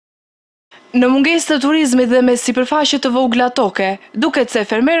Në mungesë të turizmit dhe me sipërfaqe të vogla toke, duket se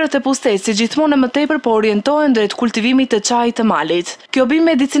fermerët e Pustecit si gjithmonë më tepër po orientohen drejt kultivimit të çajit të malit. Kjo bimë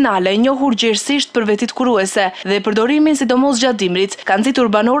medicinale, e njohur gjerësisht për vetit kuruese dhe përdorimin sidomos gjatë dimrit, ka nxitur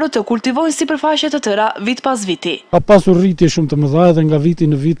banorët të kultivojnë sipërfaqe të tëra vit pas viti. Ka pasur rritje shumë të mëdha edhe nga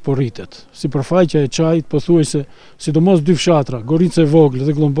viti në vit po rritet. Sipërfaqja e çajit pothuajse, sidomos dy fshatra, Gorica e Vogël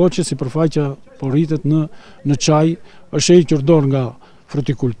dhe Glomboqe, sipërfaqja po rritet në çaj, është hequr dorë nga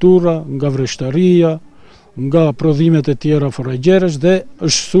frutikultura, nga vreshtaria, nga prodhimet e tjera forragjeresh dhe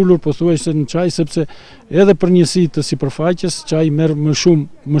është sulur pothuajse në çaj sepse edhe për njësi të sipërfaqes çaji merr më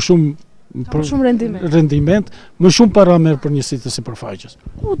shumë rendiment, më shumë para merr për njësi të sipërfaqes.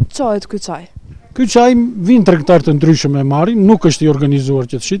 Ku çohet ky çaj? Ky çaj vin tregtar të ndryshëm e marrin, nuk është i organizuar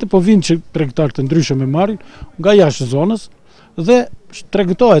që të shitet, po vin tregtar të ndryshëm e marrin nga jashtë zonës dhe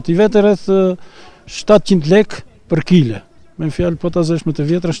tregtohet i vetë rreth 700 lekë për kile. Me fjalë po ta zesh më të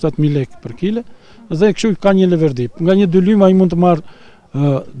vjetra 7.000 lekë për kile dhe kështu ka një leverdi. Nga një dy lyma ai mund të marr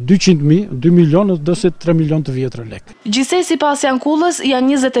 200.000, 2 milion ose 3 milion të vjetra lekë. Gjithsesi pas Jankullës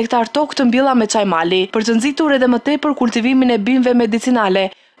janë 20 hektar tokë të mbjella me çaj mali. Për të nxitur edhe më tepër kultivimin e bimëve medicinale,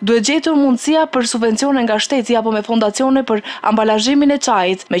 duhet gjetur mundësia për subvencione nga shteti apo me fondacione për ambalazhimin e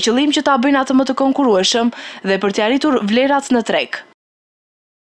çajit, me qëllim që ta bëjnë atë më të konkurrueshëm dhe për të arritur vlerat në treg.